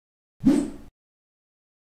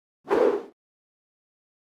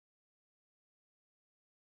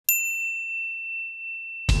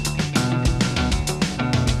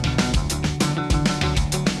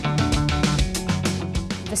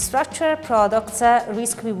Structured Products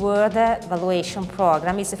Risk-Reward Valuation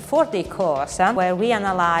Program is a 4-day course where we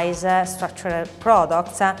analyze structured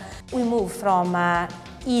products. We move from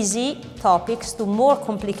easy topics to more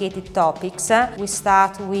complicated topics. We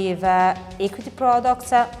start with equity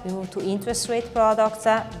products, we move to interest rate products,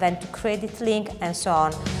 then to credit link, and so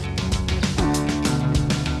on.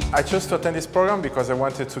 I chose to attend this program because I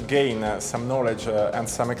wanted to gain some knowledge and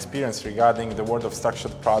some experience regarding the world of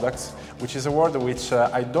structured products, which is a world which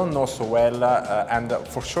I don't know so well and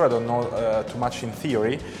for sure I don't know too much in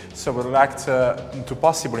theory, so I would like to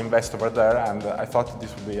possibly invest over there, and I thought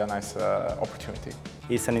this would be a nice opportunity.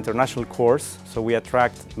 It's an international course, so we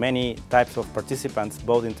attract many types of participants,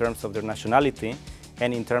 both in terms of their nationality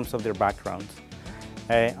and in terms of their background.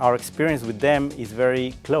 Our experience with them is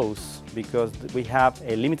very close because we have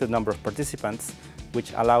a limited number of participants,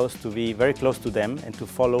 which allow us to be very close to them and to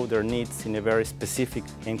follow their needs in a very specific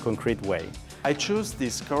and concrete way. I chose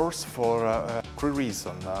this course for three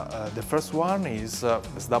reasons. The first one is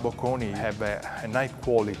SDA Bocconi have a high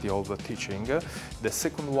quality of teaching. The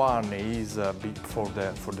second one is for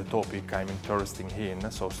the topic I'm interested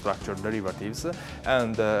in, so structured derivatives.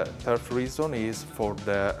 And the third reason is for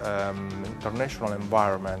the international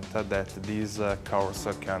environment that this course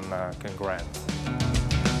can grant.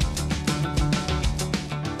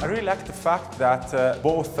 I really like the fact that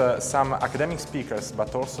both some academic speakers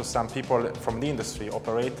but also some people from the industry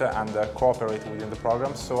operate and cooperate within the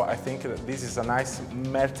program, so I think that this is a nice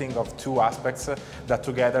melting of two aspects that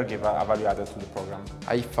together give a value added to the program.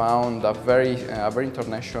 I found a very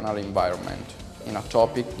international environment in a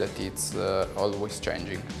topic that is always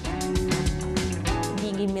changing.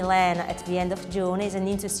 Being in Milan at the end of June is an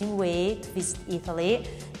interesting way to visit Italy,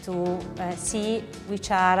 to see which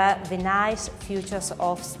are the nice features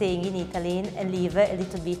of staying in Italy and live a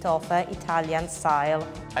little bit of Italian style.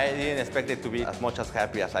 I didn't expect it to be as much as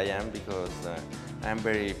happy as I am because I'm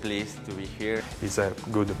very pleased to be here. It's a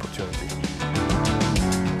good opportunity.